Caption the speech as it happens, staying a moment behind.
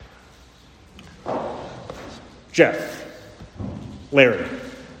Jeff, Larry,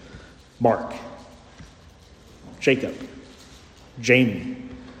 Mark, Jacob, Jamie,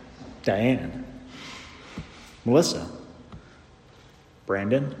 Diane, Melissa,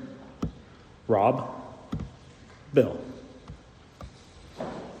 Brandon, Rob, Bill.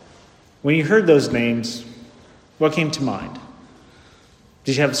 When you heard those names, what came to mind?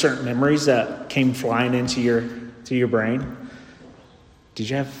 Did you have certain memories that came flying into your brain? Did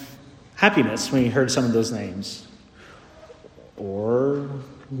you have happiness when you heard some of those names? Or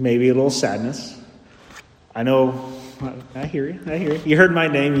maybe a little sadness? I know, I hear you. You heard my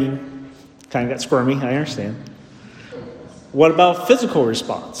name, you kind of got squirmy, I understand. What about physical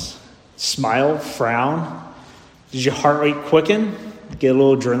response? Smile, frown? Did your heart rate quicken? Get a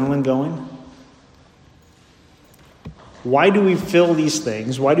little adrenaline going? Why do we feel these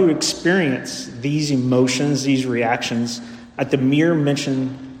things? Why do we experience these emotions, these reactions at the mere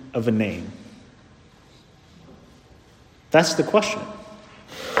mention of a name? That's the question.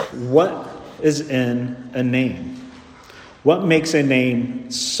 What is in a name? What makes a name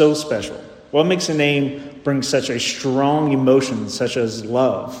so special? What makes a name bring such a strong emotion, such as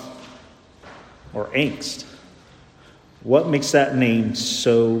love or angst? What makes that name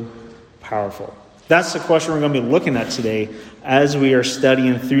so powerful? That's the question we're going to be looking at today as we are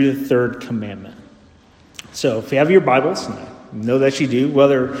studying through the third commandment. So if you have your Bibles, and I know that you do,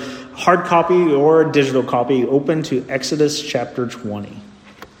 whether hard copy or a digital copy, open to Exodus chapter 20.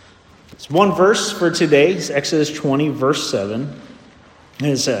 It's one verse for today. It's Exodus 20, verse 7. And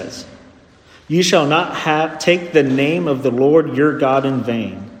it says, "You shall not take the name of the Lord your God in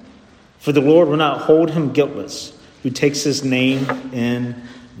vain, for the Lord will not hold him guiltless who takes his name in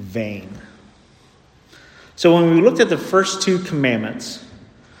vain." So when we looked at the first two commandments,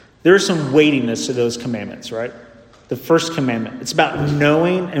 there is some weightiness to those commandments, right? The first commandment, it's about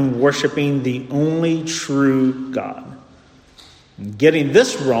knowing and worshiping the only true God. Getting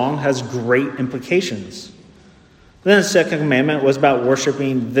this wrong has great implications. Then the second commandment was about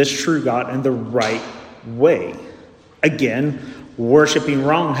worshiping this true God in the right way. Again, worshiping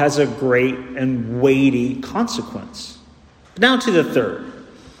wrong has a great and weighty consequence. Now to the third.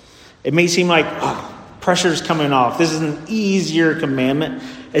 It may seem like, pressure's coming off. This is an easier commandment.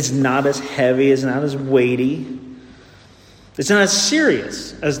 It's not as heavy, it's not as weighty. It's not as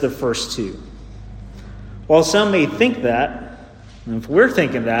serious as the first two. While some may think that, and if we're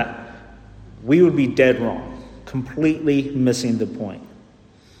thinking that, we would be dead wrong, completely missing the point.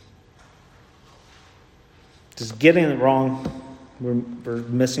 Just getting it wrong, we're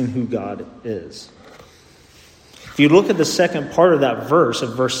missing who God is. If you look at the second part of that verse,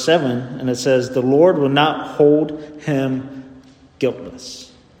 of verse 7, and it says, "The Lord will not hold him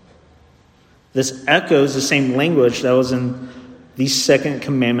guiltless." This echoes the same language that was in the second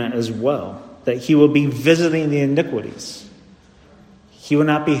commandment as well, that he will be visiting the iniquities. He will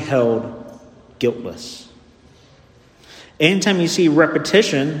not be held guiltless. Anytime you see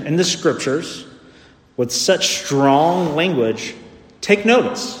repetition in the scriptures with such strong language, take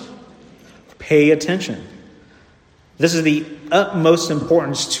notice. Pay attention. This is the utmost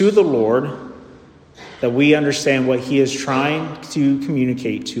importance to the Lord that we understand what he is trying to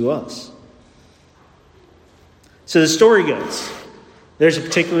communicate to us. So the story goes, there's a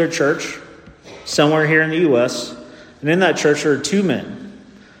particular church somewhere here in the U.S., and in that church there are two men.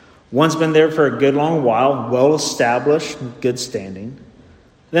 One's been there for a good long while, well established, good standing.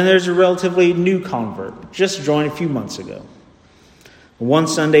 Then there's a relatively new convert, just joined a few months ago. One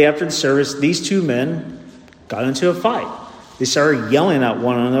Sunday after the service, these two men got into a fight. They started yelling at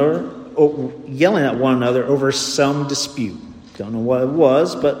one another over some dispute. Don't know what it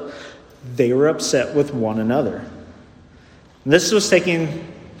was, but they were upset with one another. And this was taking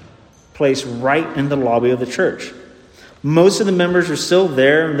place right in the lobby of the church. Most of the members were still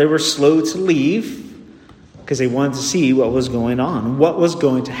there, and they were slow to leave because they wanted to see what was going on, what was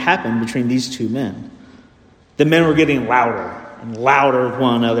going to happen between these two men. The men were getting louder and louder with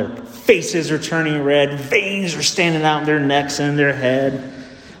one another. Faces are turning red. Veins are standing out in their necks and their head.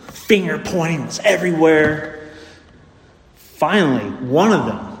 Finger pointing was everywhere. Finally, one of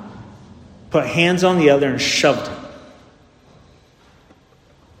them put hands on the other and shoved him.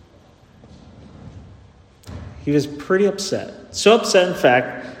 He was pretty upset. So upset, in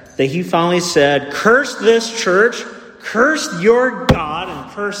fact, that he finally said, "Curse this church, curse your God,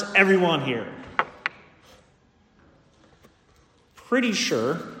 and curse everyone here." Pretty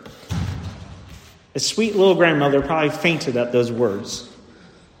sure his sweet little grandmother probably fainted at those words.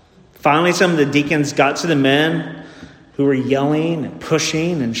 Finally, some of the deacons got to the men who were yelling and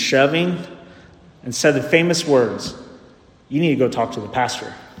pushing and shoving and said the famous words, "You need to go talk to the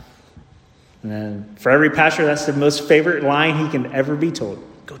pastor." And then for every pastor, that's the most favorite line he can ever be told.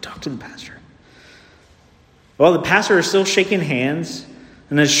 Go talk to the pastor. Well, the pastor is still shaking hands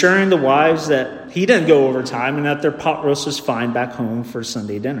and assuring the wives that he didn't go overtime and that their pot roast was fine back home for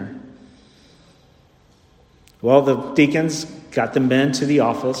Sunday dinner. Well, the deacons got the men to the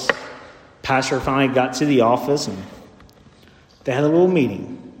office. Pastor finally got to the office and they had a little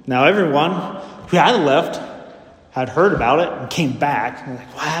meeting. Now, everyone who had left had heard about it and came back. And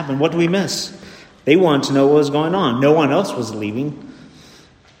like, what happened? What did we miss? They wanted to know what was going on. No one else was leaving.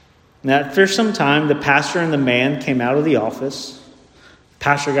 Now, after some time, the pastor and the man came out of the office.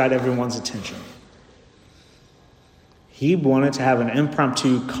 Pastor got everyone's attention. He wanted to have an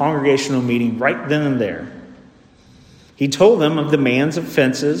impromptu congregational meeting right then and there. He told them of the man's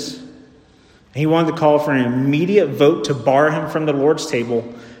offenses. He wanted to call for an immediate vote to bar him from the Lord's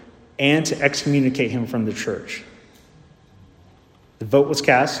table and to excommunicate him from the church. The vote was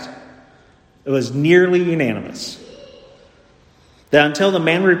cast. It was nearly unanimous that until the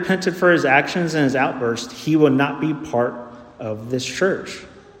man repented for his actions and his outburst, he would not be part of this church.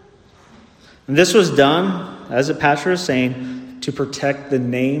 And this was done, as the pastor is saying, to protect the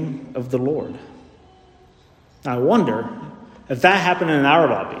name of the Lord. I wonder if that happened in our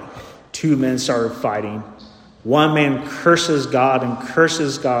lobby. Two men started fighting. One man curses God and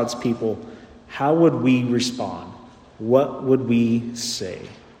curses God's people. How would we respond? What would we say?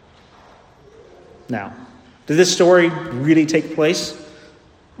 Now, did this story really take place?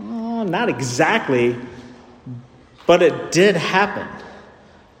 Not exactly, but it did happen.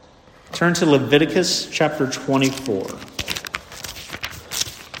 Turn to Leviticus chapter 24.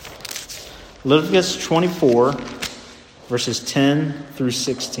 Leviticus 24, verses 10 through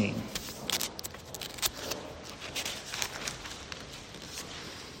 16.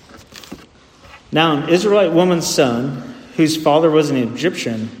 Now an Israelite woman's son, whose father was an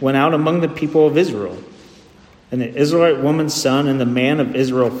Egyptian, went out among the people of Israel. And the Israelite woman's son and the man of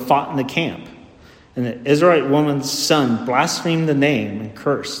Israel fought in the camp. And the Israelite woman's son blasphemed the name and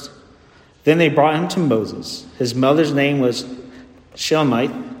cursed. Then they brought him to Moses. His mother's name was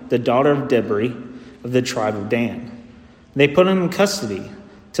Shelomith, the daughter of Dibri of the tribe of Dan. They put him in custody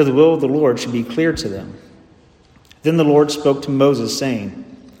till the will of the Lord should be clear to them. Then the Lord spoke to Moses, saying,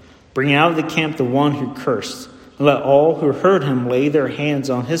 Bring out of the camp the one who cursed, and let all who heard him lay their hands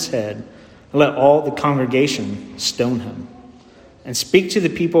on his head, and let all the congregation stone him. And speak to the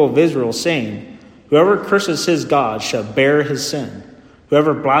people of Israel, saying, Whoever curses his God shall bear his sin.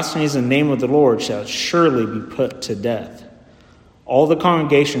 Whoever blasphemes the name of the Lord shall surely be put to death. All the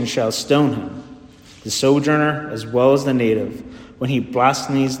congregation shall stone him, the sojourner as well as the native, when he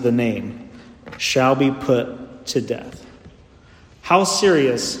blasphemes the name, shall be put to death. How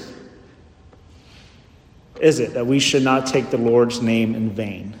serious is it that we should not take the Lord's name in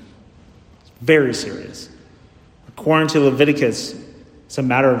vain? Very serious. According to Leviticus, it's a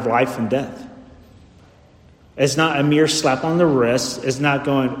matter of life and death. It's not a mere slap on the wrist. It's not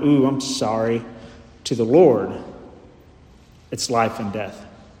going, ooh, I'm sorry, to the Lord. It's life and death.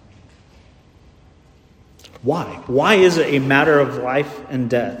 Why? Why is it a matter of life and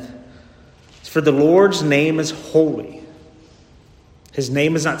death? For the Lord's name is holy. His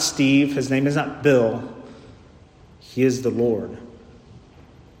name is not Steve. His name is not Bill. He is the Lord.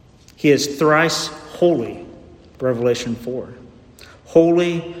 He is thrice holy, Revelation 4.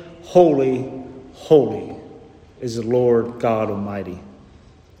 Holy, holy, holy is the Lord God Almighty.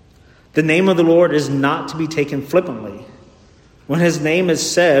 The name of the Lord is not to be taken flippantly. When his name is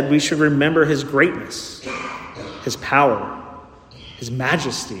said, we should remember his greatness, his power, his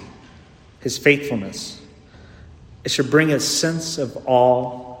majesty, his faithfulness. It should bring a sense of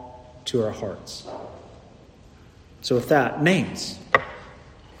awe to our hearts. So with that, names.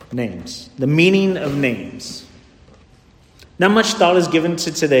 Names. The meaning of names. Not much thought is given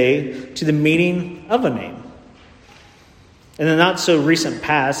to today to the meaning of a name. In the not so recent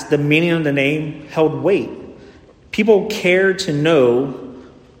past, the meaning of the name held weight. People cared to know,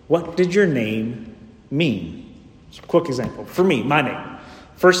 what did your name mean? So quick example. For me, my name.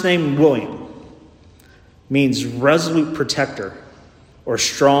 First name, William, means resolute protector or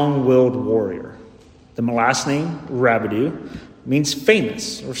strong-willed warrior. The last name, Rabideau, means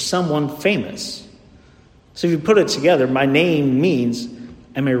famous or someone famous. So if you put it together, my name means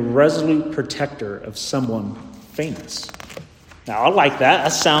I'm a resolute protector of someone famous. Now, I like that.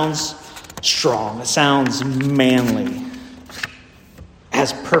 That sounds strong. It sounds manly. It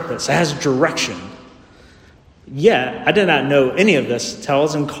has purpose. It has direction. Yet, I did not know any of this until I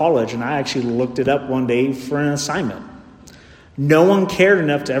was in college, and I actually looked it up one day for an assignment. No one cared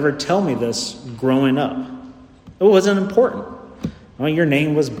enough to ever tell me this growing up. It wasn't important. Well, your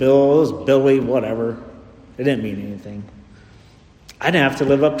name was Bill, it was Billy, whatever. It didn't mean anything. I didn't have to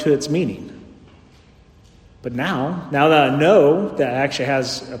live up to its meaning. But now that I know that it actually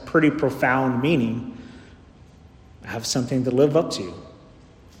has a pretty profound meaning, I have something to live up to.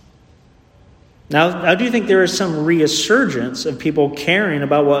 Now, I do think there is some resurgence of people caring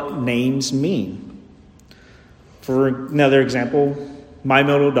about what names mean. For another example, my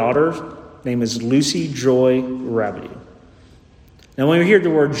middle daughter's name is Lucy Joy Rabideau. Now, when we hear the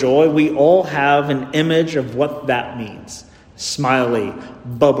word joy, we all have an image of what that means. Smiley,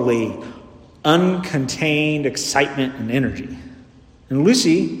 bubbly, uncontained excitement and energy. And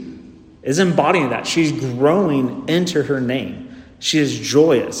Lucy is embodying that. She's growing into her name. She is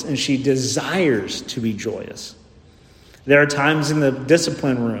joyous, and she desires to be joyous. There are times in the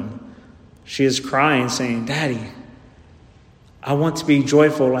discipline room, she is crying, saying, "Daddy, I want to be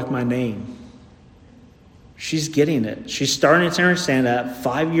joyful like my name." She's getting it. She's starting to understand that at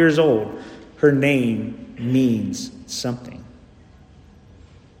 5 years old, her name means something.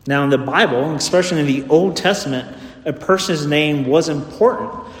 Now, in the Bible, especially in the Old Testament, a person's name was important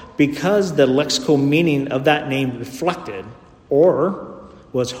because the lexical meaning of that name reflected, or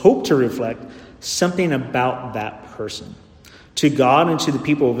was hoped to reflect, something about that person. To God and to the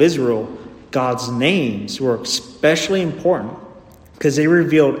people of Israel, God's names were especially important because they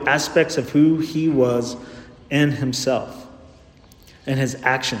revealed aspects of who he was in himself and his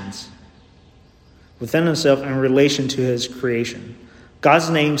actions within himself in relation to his creation. God's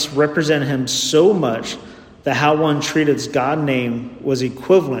names represent him so much that how one treated God's name was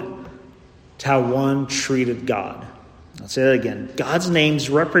equivalent to how one treated God. I'll say that again. God's names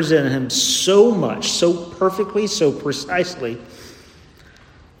represent him so much, so perfectly, so precisely,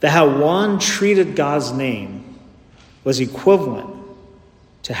 that how one treated God's name was equivalent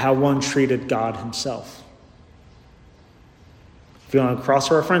to how one treated God himself. If you want to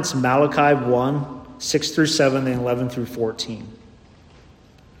cross-reference, Malachi 1, 6 through 7, and 11 through 14.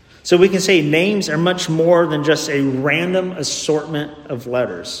 So we can say names are much more than just a random assortment of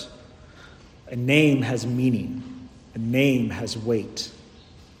letters. A name has meaning. A name has weight.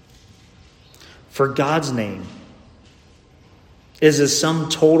 For God's name is the sum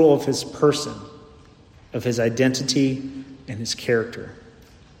total of his person, of his identity, and his character.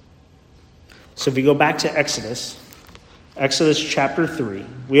 So if we go back to Exodus chapter 3,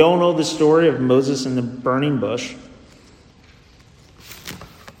 we all know the story of Moses in the burning bush.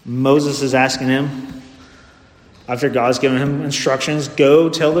 Moses is asking him, after God's given him instructions, go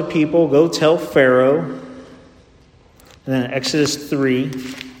tell the people, go tell Pharaoh. And then Exodus 3,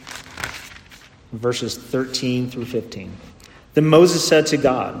 verses 13 through 15. Then Moses said to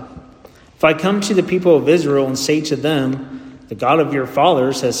God, if I come to the people of Israel and say to them, the God of your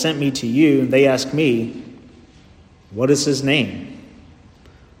fathers has sent me to you, and they ask me, what is his name?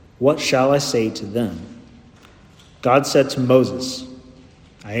 What shall I say to them? God said to Moses,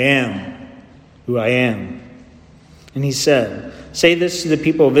 I am who I am. And he said, say this to the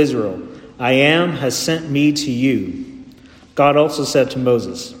people of Israel, I am has sent me to you. God also said to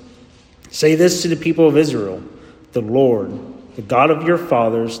Moses, say this to the people of Israel, the Lord, the God of your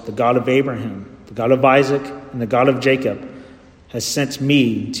fathers, the God of Abraham, the God of Isaac, and the God of Jacob, has sent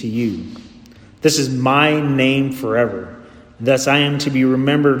me to you. This is my name forever. Thus I am to be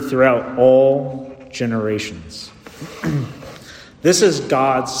remembered throughout all generations. This is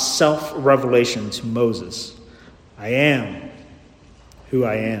God's self-revelation to Moses. I am who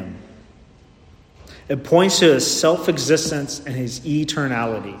I am. It points to his self-existence and his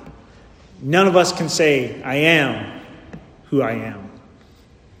eternality. None of us can say, I am who I am.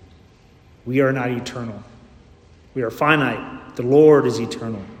 We are not eternal. We are finite. The Lord is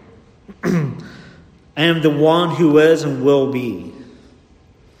eternal. I am the one who is and will be.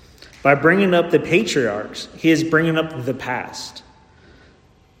 By bringing up the patriarchs, he is bringing up the past.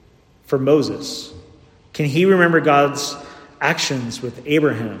 For Moses, can he remember God's actions with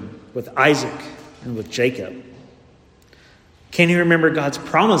Abraham, with Isaac, and with Jacob? Can he remember God's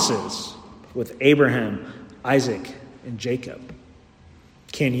promises with Abraham, Isaac, and Jacob?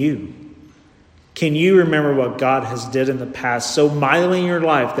 Can you? Can you remember what God has did in the past so mightily in your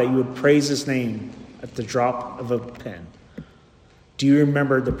life that you would praise his name at the drop of a pen? Do you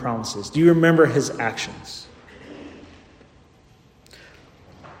remember the promises? Do you remember his actions?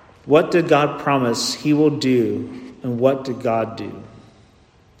 What did God promise he will do, and what did God do?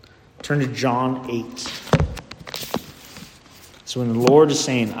 Turn to John 8. So when the Lord is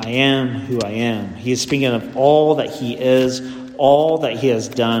saying, I am who I am, he is speaking of all that he is, all that he has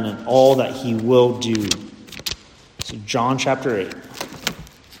done, and all that he will do. So John chapter 8.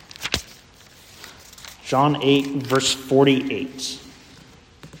 John 8, verse 48.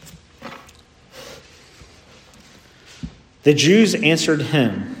 The Jews answered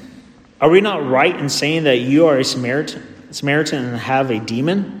him, "Are we not right in saying that you are a Samaritan and have a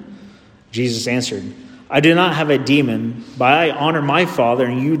demon?" Jesus answered, "I do not have a demon, but I honor my Father,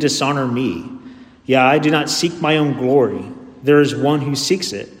 and you dishonor me. Yeah, I do not seek my own glory. There is one who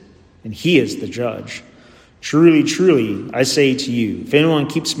seeks it, and he is the judge. Truly, truly, I say to you, if anyone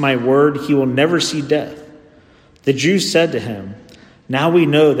keeps my word, he will never see death." The Jews said to him, "Now we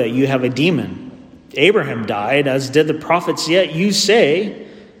know that you have a demon. Abraham died, as did the prophets, yet you say,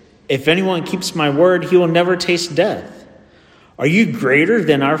 if anyone keeps my word, he will never taste death. Are you greater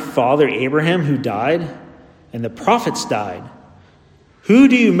than our father Abraham, who died? And the prophets died. Who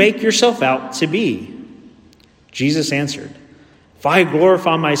do you make yourself out to be?" Jesus answered, "If I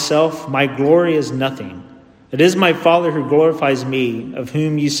glorify myself, my glory is nothing. It is my Father who glorifies me, of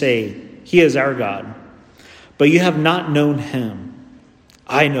whom you say, he is our God. But you have not known him.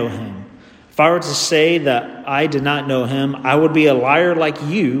 I know him. If I were to say that I did not know him, I would be a liar like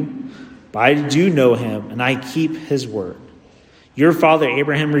you, but I do know him, and I keep his word. Your father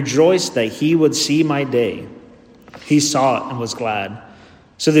Abraham rejoiced that he would see my day. He saw it and was glad."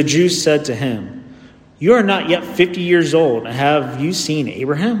 So the Jews said to him, "You are not yet 50 years old, and have you seen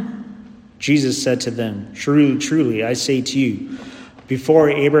Abraham?" Jesus said to them, "Truly, truly, I say to you, before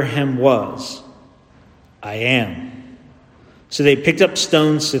Abraham was, I am." So they picked up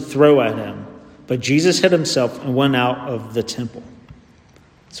stones to throw at him, but Jesus hid himself and went out of the temple.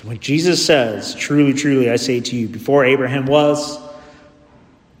 So when Jesus says, "Truly, truly, I say to you, before Abraham was,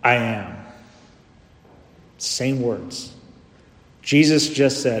 I am." Same words. Jesus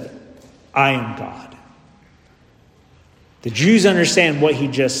just said, "I am God." The Jews understand what he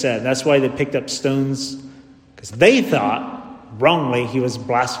just said. That's why they picked up stones, because they thought wrongly he was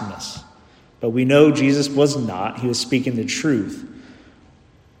blasphemous. But we know Jesus was not. He was speaking the truth.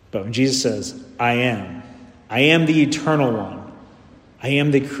 But when Jesus says, I am the eternal one. I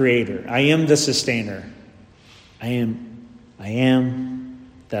am the creator. I am the sustainer. I am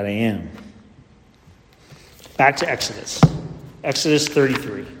that I am. Back to Exodus. Exodus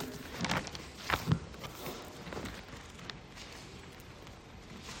 33.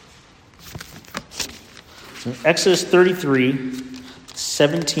 So Exodus 33,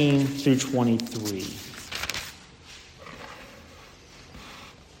 17 through 23.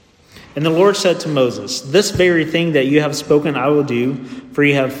 And the Lord said to Moses, "This very thing that you have spoken I will do, for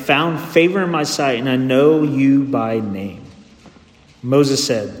you have found favor in my sight, and I know you by name." Moses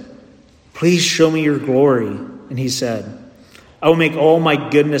said, "Please show me your glory." And he said, "I will make all my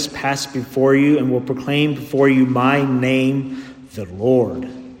goodness pass before you, and will proclaim before you my name, the Lord.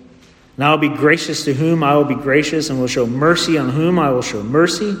 And I will be gracious to whom I will be gracious, and will show mercy on whom I will show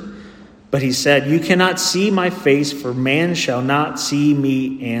mercy." But he said, "You cannot see my face, for man shall not see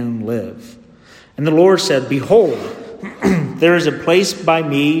me and live." And the Lord said, "Behold, there is a place by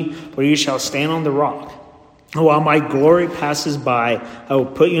me where you shall stand on the rock. And while my glory passes by, I will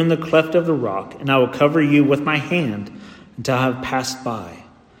put you in the cleft of the rock, and I will cover you with my hand until I have passed by.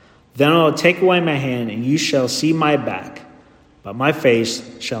 Then I will take away my hand, and you shall see my back, but my face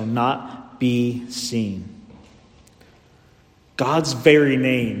shall not be seen." God's very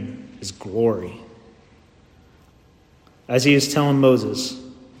name is glory. As he is telling Moses,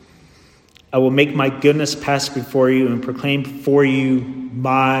 "I will make my goodness pass before you and proclaim before you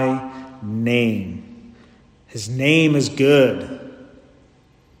my name." His name is good.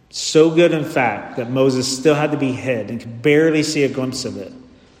 So good, in fact, that Moses still had to be hid and could barely see a glimpse of it.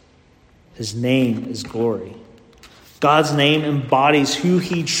 His name is glory. God's name embodies who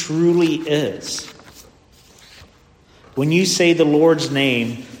he truly is. When you say the Lord's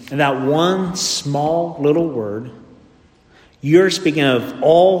name in that one small little word, you're speaking of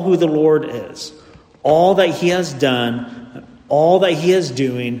all who the Lord is, all that he has done, all that he is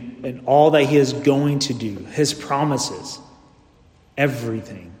doing, and all that he is going to do, his promises,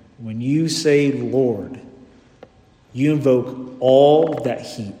 everything. When you say Lord, you invoke all that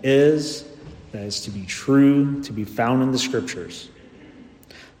he is, that is to be true, to be found in the scriptures.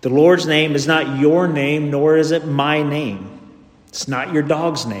 The Lord's name is not your name, nor is it my name. It's not your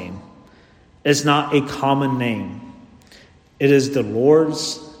dog's name. It's not a common name. It is the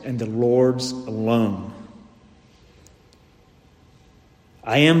Lord's and the Lord's alone.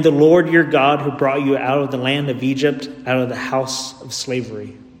 "I am the Lord your God who brought you out of the land of Egypt, out of the house of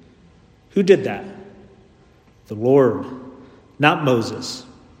slavery." Who did that? The Lord, not Moses.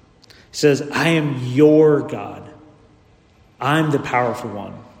 He says, "I am your God. I'm the powerful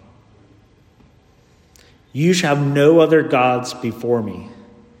one. You shall have no other gods before me.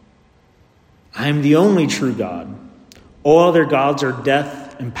 I am the only true God. All other gods are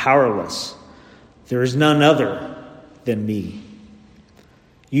deaf and powerless. There is none other. than me.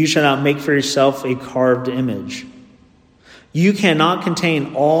 You shall not make for yourself a carved image. You cannot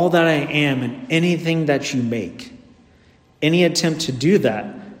contain all that I am in anything that you make. Any attempt to do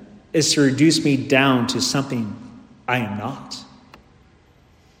that is to reduce me down to something I am not.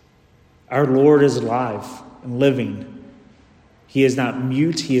 Our Lord is alive and living. He is not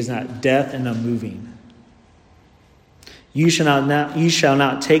mute. He is not deaf and unmoving. You shall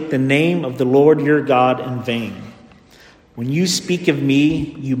not take the name of the Lord your God in vain. When you speak of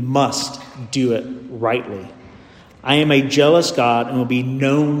me, you must do it rightly. I am a jealous God and will be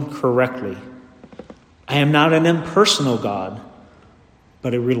known correctly. I am not an impersonal God,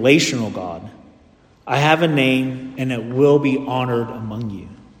 but a relational God. I have a name and it will be honored among you.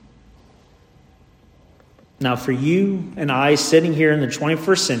 Now, for you and I sitting here in the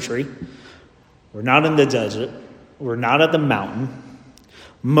 21st century, we're not in the desert. We're not at the mountain.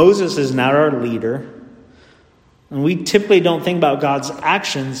 Moses is not our leader. And we typically don't think about God's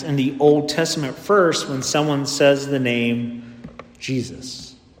actions in the Old Testament first when someone says the name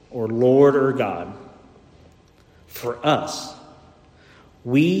Jesus or Lord or God. For us,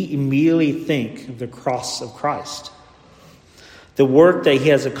 we immediately think of the cross of Christ. The work that he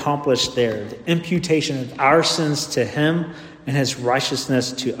has accomplished there, the imputation of our sins to him and his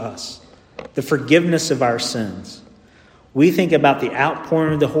righteousness to us, the forgiveness of our sins. We think about the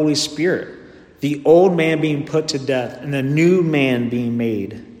outpouring of the Holy Spirit, the old man being put to death and the new man being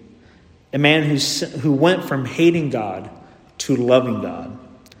made, a man who went from hating God to loving God,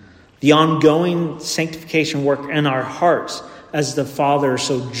 the ongoing sanctification work in our hearts as the Father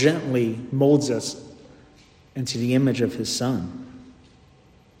so gently molds us into the image of his Son.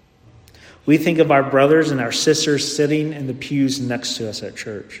 We think of our brothers and our sisters sitting in the pews next to us at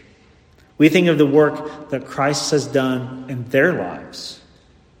church. We think of the work that Christ has done in their lives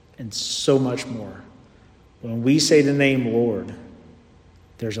and so much more. When we say the name Lord,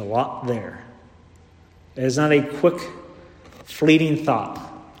 there's a lot there. It is not a quick, fleeting thought,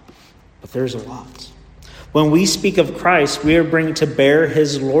 but there's a lot. When we speak of Christ, we are bringing to bear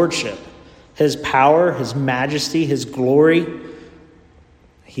his lordship, his power, his majesty, his glory.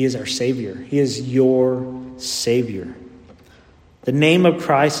 He is our Savior. He is your Savior. The name of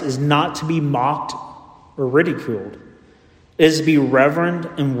Christ is not to be mocked or ridiculed. It is to be reverenced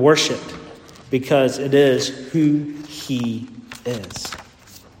and worshipped because it is who he is.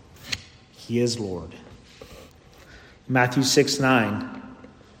 He is Lord. Matthew 6:9.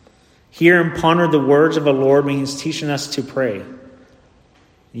 Hear and ponder the words of the Lord when he's teaching us to pray.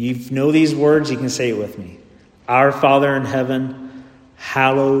 You know these words, you can say it with me. Our Father in heaven,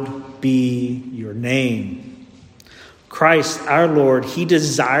 hallowed be your name. Christ, our Lord, he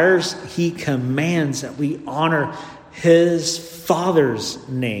desires, he commands that we honor his Father's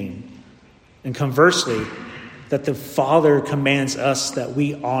name. And conversely, that the Father commands us that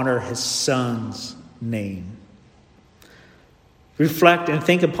we honor his Son's name. Reflect and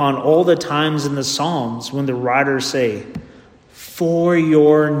think upon all the times in the Psalms when the writers say, for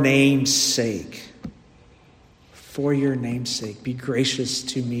your name's sake. For your name's sake, be gracious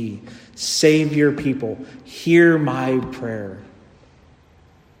to me. Save your people. Hear my prayer.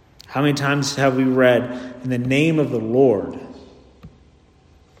 How many times have we read, in the name of the Lord?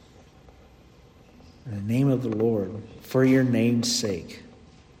 In the name of the Lord, for your name's sake.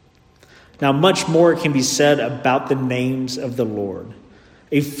 Now, much more can be said about the names of the Lord.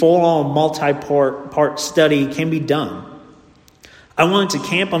 A full-on multi-part study can be done. I wanted to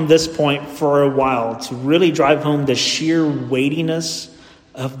camp on this point for a while to really drive home the sheer weightiness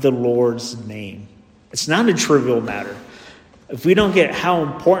of the Lord's name. It's not a trivial matter. If we don't get how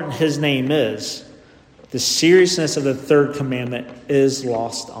important his name is, the seriousness of the third commandment is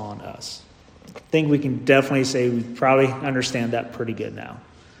lost on us. I think we can definitely say we probably understand that pretty good now.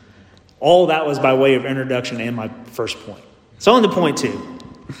 All that was by way of introduction and my first point. So on to point 2.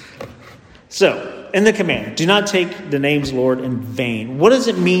 So, in the command, do not take the name's Lord in vain. What does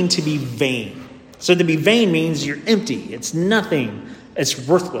it mean to be vain? So to be vain means you're empty. It's nothing. It's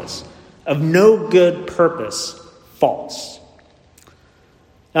worthless. Of no good purpose. False.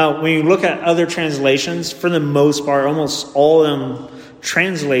 Now, when you look at other translations, for the most part, almost all of them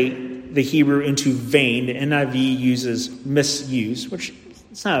translate the Hebrew into vain. The NIV uses misuse, which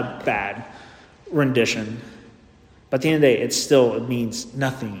it's not a bad rendition. But at the end of the day, it means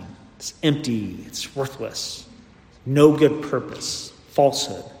nothing. It's empty. It's worthless. No good purpose.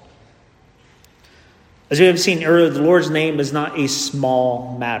 Falsehood. As we have seen earlier, the Lord's name is not a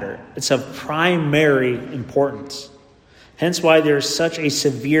small matter. It's of primary importance. Hence why there is such a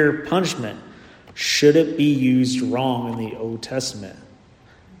severe punishment should it be used wrong in the Old Testament.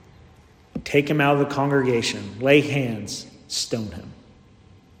 take him out of the congregation, lay hands, stone him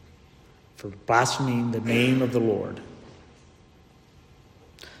for blaspheming the name of the Lord.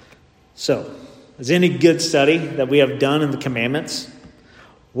 So, as any good study that we have done in the commandments,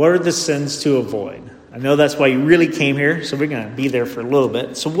 what are the sins to avoid? I know that's why you really came here, so we're going to be there for a little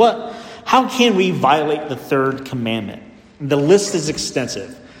bit. So how can we violate the third commandment? The list is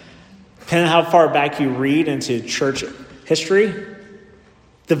extensive. Depending on how far back you read into church history,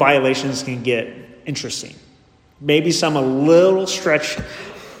 the violations can get interesting. Maybe some a little stretched,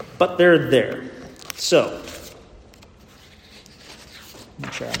 but they're there. So,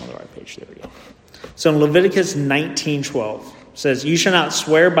 make sure I'm on the right page. There we go. So in Leviticus 19:12, it says, "You shall not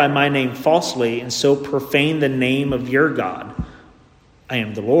swear by my name falsely and so profane the name of your God. I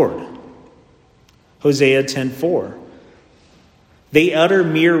am the Lord." Hosea 10:4, "They utter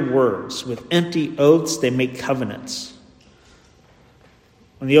mere words. With empty oaths they make covenants."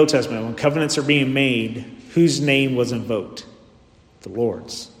 In the Old Testament, when covenants are being made, whose name was invoked? The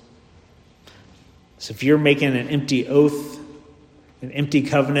Lord's. So if you're making an empty oath, an empty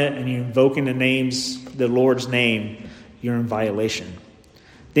covenant, and you're invoking the Lord's name, you're in violation.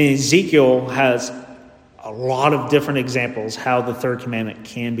 Then Ezekiel has a lot of different examples how the third commandment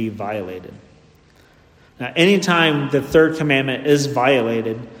can be violated. Now, anytime the third commandment is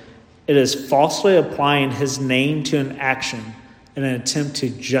violated, it is falsely applying his name to an action in an attempt to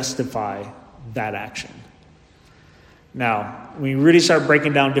justify that action. Now, when you really start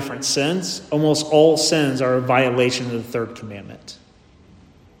breaking down different sins, almost all sins are a violation of the third commandment.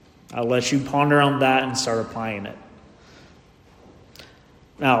 I'll let you ponder on that and start applying it.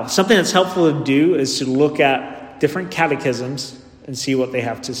 Now, something that's helpful to do is to look at different catechisms and see what they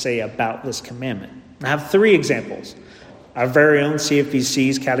have to say about this commandment. I have 3 examples. Our very own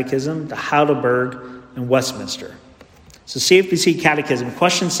CFBC's catechism, the Heidelberg, and Westminster. So CFBC Catechism,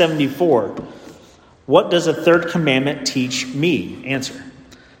 question 74. What does the third commandment teach me? Answer: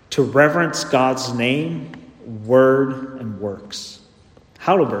 to reverence God's name, word, and works.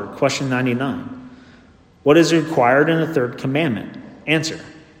 Heidelberg, question 99. What is required in the third commandment? Answer: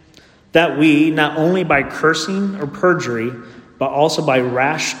 that we, not only by cursing or perjury, but also by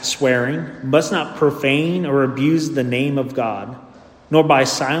rash swearing, must not profane or abuse the name of God, nor by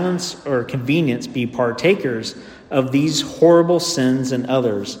silence or convenience be partakers of these horrible sins and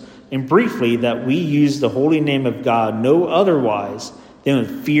others, and briefly, that we use the holy name of God no otherwise than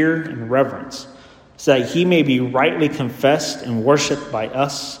with fear and reverence, so that he may be rightly confessed and worshipped by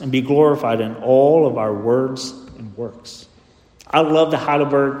us and be glorified in all of our words and works. I love the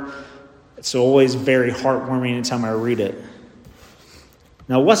Heidelberg. It's always very heartwarming anytime I read it.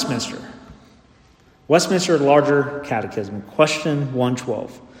 Now, Westminster Larger Catechism, question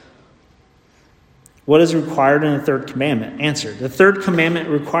 112. What is required in the third commandment? Answer: the third commandment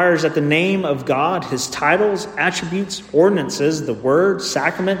requires that the name of God, his titles, attributes, ordinances, the word,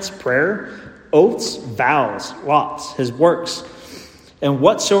 sacraments, prayer, oaths, vows, lots, his works, and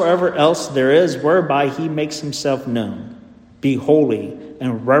whatsoever else there is whereby he makes himself known, be holy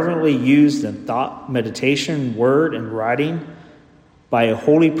and reverently used in thought, meditation, word, and writing, by a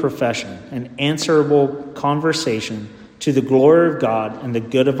holy profession and answerable conversation to the glory of God and the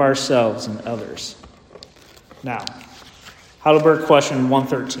good of ourselves and others. Now, Heidelberg question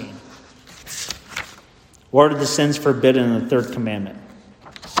 113. What are the sins forbidden in the third commandment?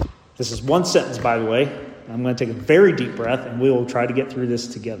 This is one sentence, by the way. I'm going to take a very deep breath and we will try to get through this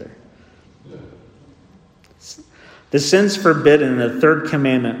together. The sins forbidden in the third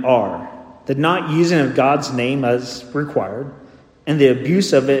commandment are the not using of God's name as required, and the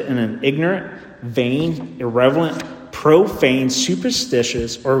abuse of it in an ignorant, vain, irreverent, profane,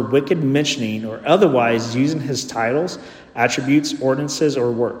 superstitious, or wicked mentioning, or otherwise using his titles, attributes, ordinances,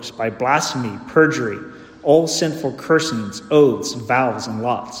 or works, by blasphemy, perjury, all sinful cursings, oaths, vows, and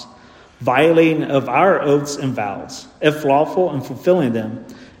lots, violating of our oaths and vows, if lawful, and fulfilling them,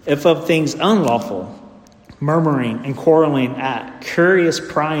 if of things unlawful, murmuring and quarreling at, curious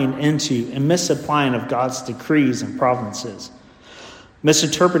prying into, and misapplying of God's decrees and providences,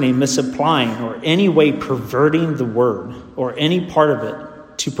 misinterpreting, misapplying, or any way perverting the word, or any part of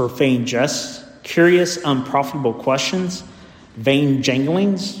it, to profane jests, curious, unprofitable questions, vain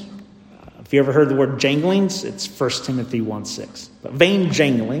janglings. If you ever heard the word janglings, it's 1 Timothy 1:6. But vain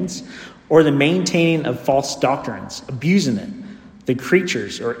janglings, or the maintaining of false doctrines, abusing it, the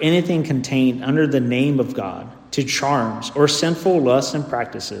creatures, or anything contained under the name of God, to charms, or sinful lusts and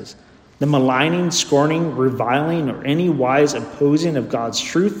practices, the maligning, scorning, reviling, or any wise opposing of God's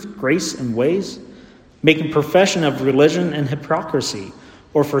truth, grace, and ways, making profession of religion and hypocrisy,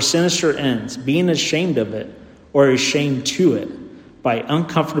 or for sinister ends, being ashamed of it, or ashamed to it, by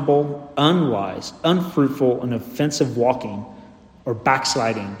uncomfortable, unwise, unfruitful, and offensive walking or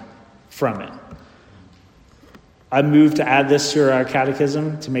backsliding from it. I moved to add this to our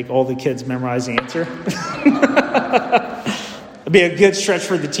catechism to make all the kids memorize the answer. It'd be a good stretch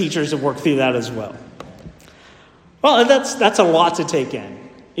for the teachers to work through that as well. Well, that's a lot to take in.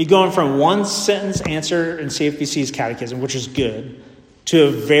 You're going from one sentence answer in CFBC's catechism, which is good, to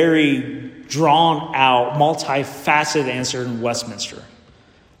a very drawn out, multifaceted answer in Westminster.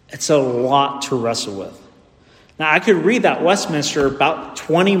 It's a lot to wrestle with. Now, I could read that Westminster about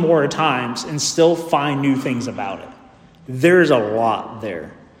 20 more times and still find new things about it. There's a lot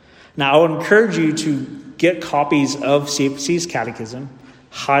there. Now, I would encourage you to get copies of CFBC's catechism,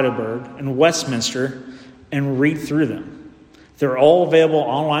 Heidelberg, and Westminster, and read through them. They're all available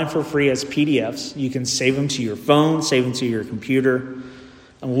online for free as PDFs. You can save them to your phone, save them to your computer,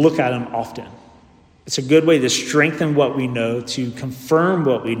 and look at them often. It's a good way to strengthen what we know, to confirm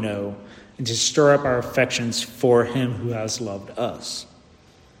what we know, and to stir up our affections for him who has loved us.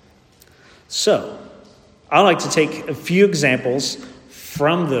 So, I'd like to take a few examples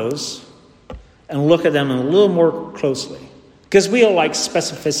from those and look at them a little more closely. Because we all like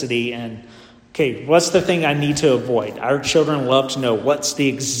specificity and, okay, what's the thing I need to avoid? Our children love to know what's the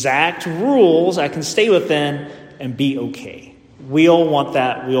exact rules I can stay within and be okay. We all want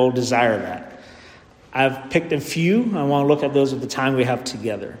that. We all desire that. I've picked a few. I want to look at those at the time we have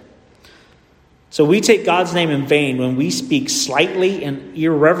together. So we take God's name in vain when we speak slightly and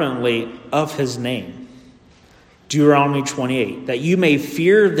irreverently of his name. Deuteronomy 28, that you may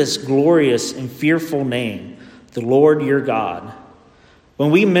fear this glorious and fearful name, the Lord your God.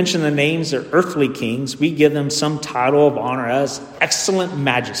 When we mention the names of earthly kings, we give them some title of honor as excellent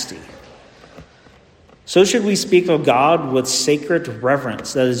majesty. So should we speak of God with sacred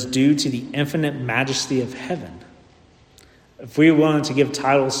reverence that is due to the infinite majesty of heaven. If we wanted to give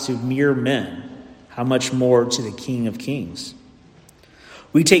titles to mere men, how much more to the King of Kings?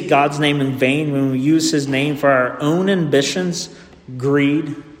 We take God's name in vain when we use his name for our own ambitions,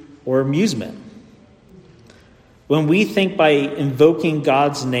 greed, or amusement. When we think by invoking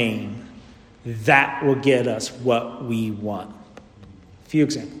God's name, that will get us what we want. A few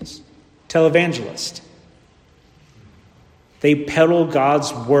examples. Televangelist. They peddle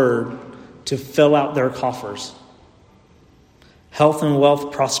God's word to fill out their coffers. Health and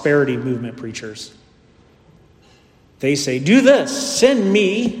wealth prosperity movement preachers. They say, do this, send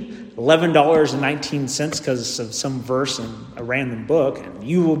me $11.19 because of some verse in a random book, and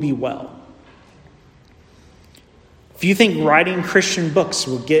you will be well. If you think writing Christian books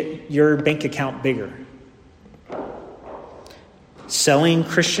will get your bank account bigger, selling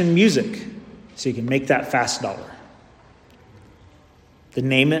Christian music so you can make that fast dollar. The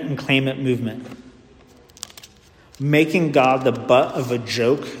name it and claim it movement. Making God the butt of a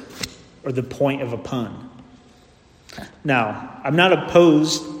joke or the point of a pun. Now, I'm not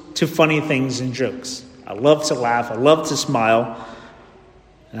opposed to funny things and jokes. I love to laugh. I love to smile.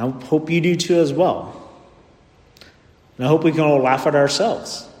 And I hope you do too as well. And I hope we can all laugh at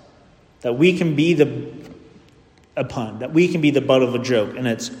ourselves. That we can be a pun. That we can be the butt of a joke. And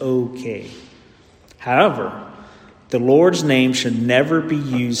it's okay. However, the Lord's name should never be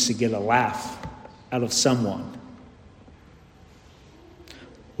used to get a laugh out of someone.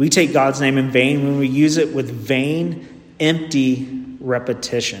 We take God's name in vain when we use it with vain, empty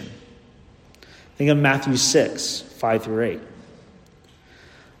repetition. Think of Matthew 6, 5 through 8.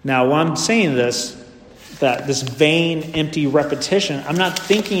 Now, when I'm saying this, that this vain, empty repetition, I'm not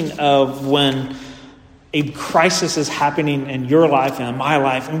thinking of when a crisis is happening in your life and in my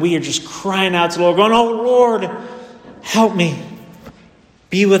life, and we are just crying out to the Lord, going, oh, Lord, help me.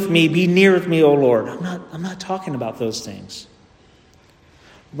 Be with me. Be near with me, oh, Lord. I'm not talking about those things.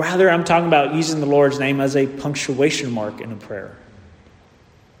 Rather, I'm talking about using the Lord's name as a punctuation mark in a prayer.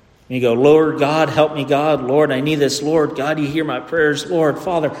 And you go, Lord God, help me, God. Lord, I need this. Lord God, you hear my prayers. Lord,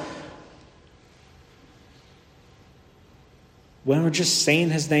 Father. When we're just saying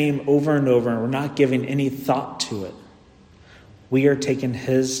his name over and over and we're not giving any thought to it, we are taking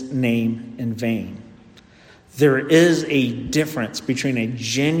his name in vain. There is a difference between a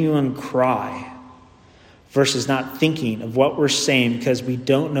genuine cry versus not thinking of what we're saying because we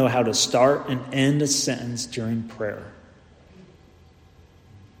don't know how to start and end a sentence during prayer.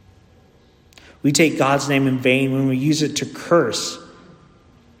 We take God's name in vain when we use it to curse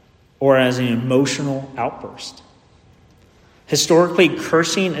or as an emotional outburst. Historically,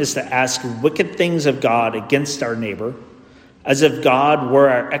 cursing is to ask wicked things of God against our neighbor, as if God were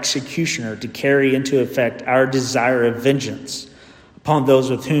our executioner to carry into effect our desire of vengeance upon those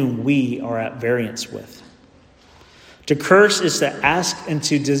with whom we are at variance with. To curse is to ask and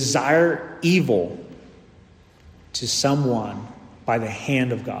to desire evil to someone by the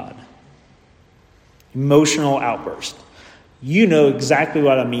hand of God. Emotional outburst. You know exactly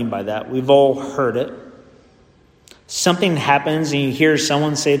what I mean by that. We've all heard it. Something happens and you hear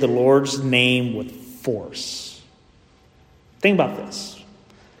someone say the Lord's name with force. Think about this.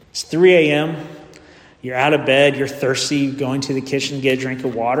 It's 3 a.m. You're out of bed. You're thirsty. Going to the kitchen to get a drink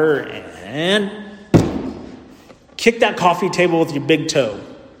of water. And kick that coffee table with your big toe.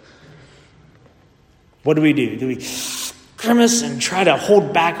 What do? Do we grimace and try to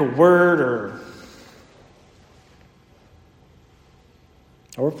hold back a word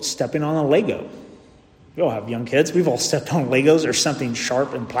or stepping on a Lego? We all have young kids. We've all stepped on Legos or something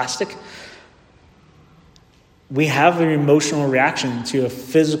sharp and plastic. We have an emotional reaction to a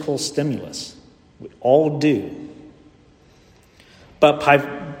physical stimulus. We all do. But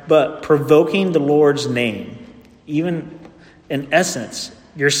provoking the Lord's name, even in essence,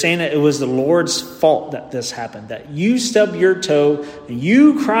 you're saying that it was the Lord's fault that this happened, that you stubbed your toe and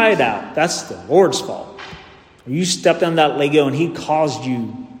you cried out. That's the Lord's fault. Or you stepped on that Lego and he caused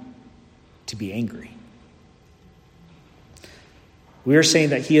you to be angry. We are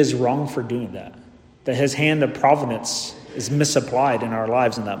saying that he is wrong for doing that his hand of providence is misapplied in our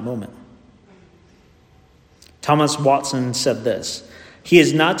lives in that moment. Thomas Watson said this: "He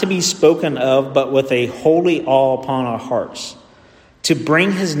is not to be spoken of, but with a holy awe upon our hearts. To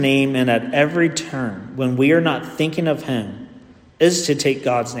bring his name in at every turn when we are not thinking of him is to take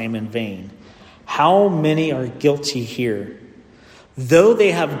God's name in vain. How many are guilty here? Though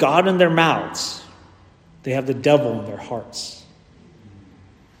they have God in their mouths, they have the devil in their hearts."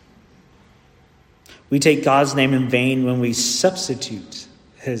 We take God's name in vain when we substitute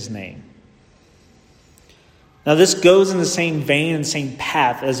his name. Now, this goes in the same vein and same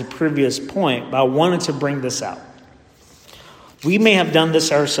path as the previous point, but I wanted to bring this out. We may have done this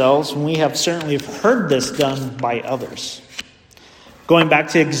ourselves, and we have certainly heard this done by others. Going back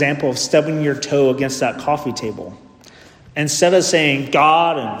to the example of stubbing your toe against that coffee table. Instead of saying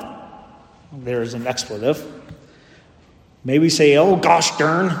God, and there's an expletive, maybe say, "Oh gosh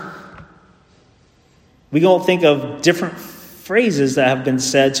darn." We don't think of different phrases that have been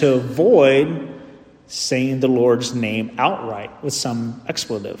said to avoid saying the Lord's name outright with some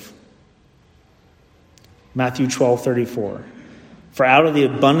expletive. Matthew 12:34. "For out of the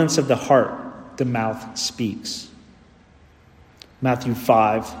abundance of the heart, the mouth speaks." Matthew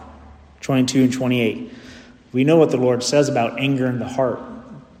 5:22 and 28. We know what the Lord says about anger in the heart.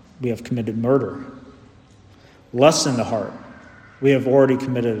 We have committed murder. Lust in the heart. We have already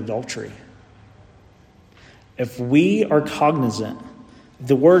committed adultery. If we are cognizant of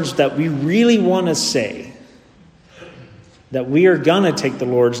the words that we really want to say, that we are going to take the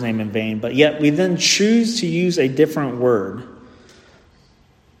Lord's name in vain, but yet we then choose to use a different word,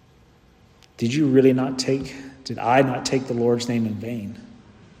 did I not take the Lord's name in vain?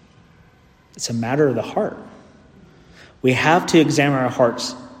 It's a matter of the heart. We have to examine our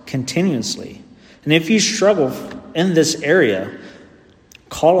hearts continuously. And if you struggle in this area,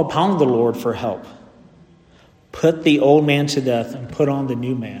 call upon the Lord for help. Put the old man to death and put on the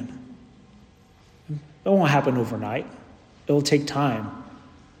new man. It won't happen overnight. It will take time.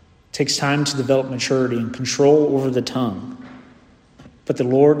 It takes time to develop maturity and control over the tongue. But the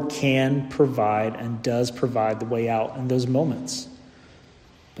Lord can provide and does provide the way out in those moments.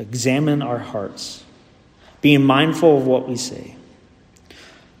 But examine our hearts, being mindful of what we say.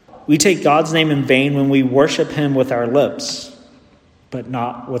 We take God's name in vain when we worship him with our lips, but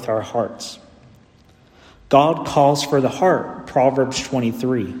not with our hearts. God calls for the heart, Proverbs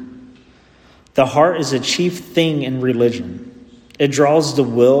 23. The heart is a chief thing in religion. It draws the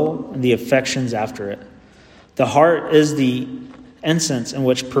will and the affections after it. The heart is the incense in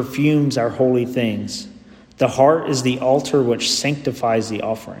which perfumes our holy things. The heart is the altar which sanctifies the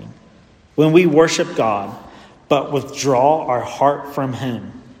offering. When we worship God, but withdraw our heart from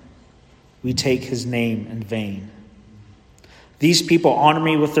him, we take his name in vain. These people honor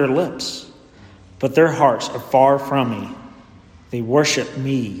me with their lips, but their hearts are far from me. They worship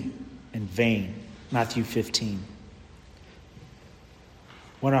me in vain. Matthew 15.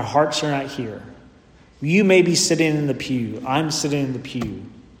 When our hearts are not here, you may be sitting in the pew. I'm sitting in the pew.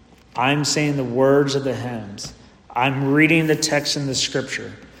 I'm saying the words of the hymns. I'm reading the text in the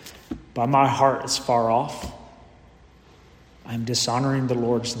scripture, but my heart is far off. I'm dishonoring the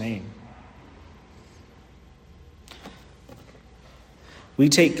Lord's name. We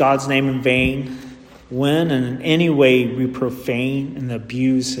take God's name in vain when and in any way we profane and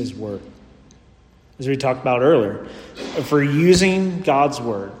abuse his word. As we talked about earlier, if we're using God's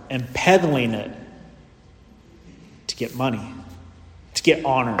word and peddling it to get money, to get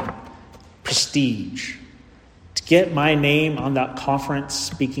honor, prestige, to get my name on that conference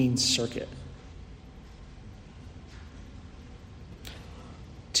speaking circuit,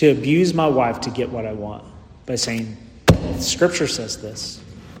 to abuse my wife to get what I want by saying, the Scripture says this.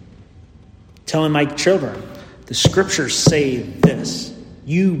 Telling my children, the Scriptures say this.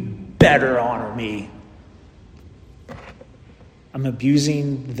 You better honor me. I'm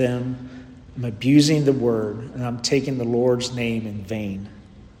abusing them. I'm abusing the word, and I'm taking the Lord's name in vain.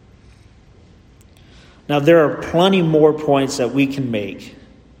 Now, there are plenty more points that we can make,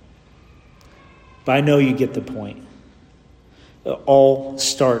 but I know you get the point. It all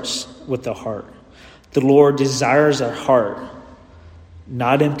starts with the heart. The Lord desires our heart,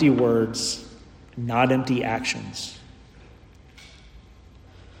 not empty words, not empty actions.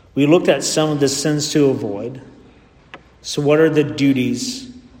 We looked at some of the sins to avoid. So what are the duties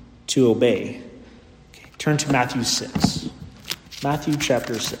to obey? Okay, turn to Matthew 6. Matthew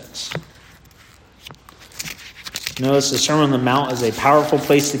chapter 6. Notice the Sermon on the Mount is a powerful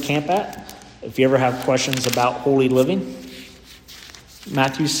place to camp at. If you ever have questions about holy living,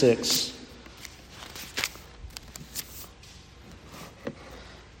 Matthew 6,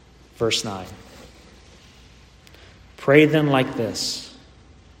 verse 9. Pray then like this: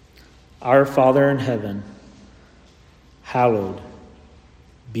 Our Father in heaven, hallowed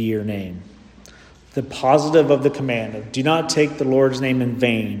be your name. The positive of the command of do not take the Lord's name in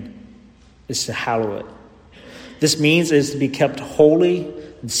vain is to hallow it. This means it is to be kept holy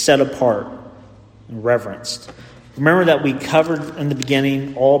and set apart and reverenced. Remember that we covered in the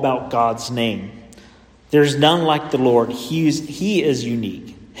beginning all about God's name. There's none like the Lord. He is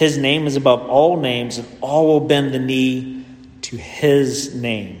unique. His name is above all names, and all will bend the knee to his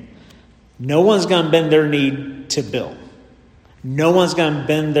name. No one's going to bend their knee to Bill. No one's going to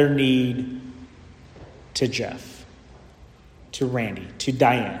bend their knee to Jeff, to Randy, to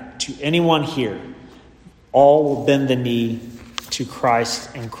Diane, to anyone here. All will bend the knee to Christ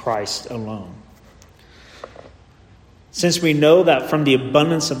and Christ alone. Since we know that from the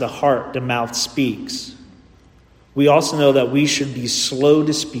abundance of the heart the mouth speaks, we also know that we should be slow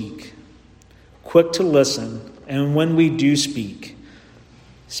to speak, quick to listen, and when we do speak,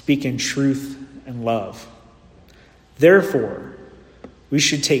 speak in truth and love. Therefore, we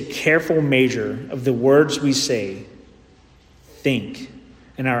should take careful measure of the words we say, think,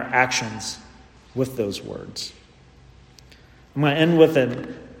 and our actions with those words. I'm going to end with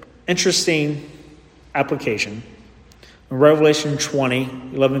an interesting application. In Revelation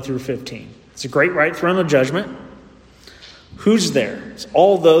 20, 11 through 15. It's a great white throne of judgment. Who's there? It's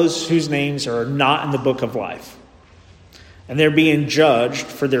all those whose names are not in the book of life. And they're being judged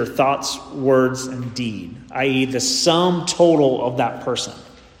for their thoughts, words, and deed, i.e. the sum total of that person.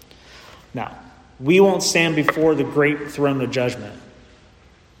 Now, we won't stand before the great throne of judgment,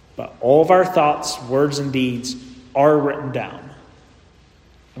 but all of our thoughts, words, and deeds are written down.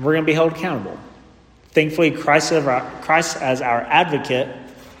 And we're going to be held accountable. Thankfully, Christ as our advocate,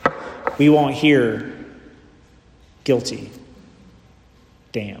 we won't hear guilty,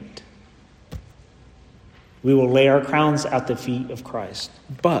 damned. We will lay our crowns at the feet of Christ.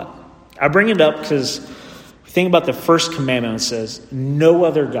 But I bring it up because we think about the first commandment. It says, no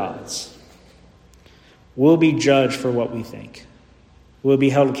other gods. We'll be judged for what we think. We'll be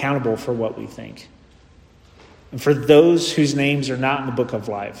held accountable for what we think. And for those whose names are not in the book of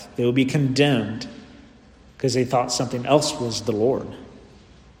life, they will be condemned because they thought something else was the Lord.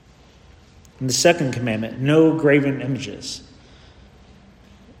 And the second commandment, no graven images.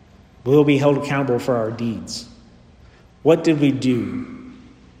 We'll be held accountable for our deeds. What did we do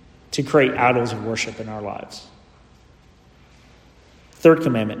to create idols of worship in our lives? Third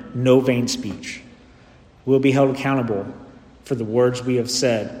commandment, no vain speech. We'll be held accountable for the words we have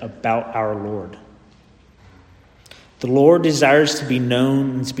said about our Lord. The Lord desires to be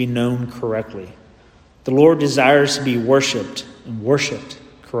known and to be known correctly. The Lord desires to be worshipped and worshipped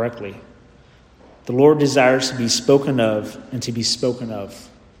correctly. The Lord desires to be spoken of and to be spoken of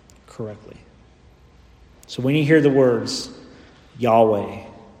correctly. So when you hear the words Yahweh,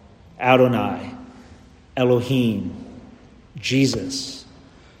 Adonai, Elohim, Jesus,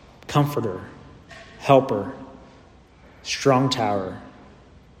 Comforter, Helper, Strong Tower,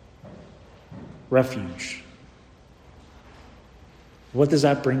 Refuge, what does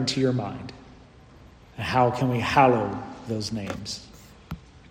that bring to your mind? And how can we hallow those names?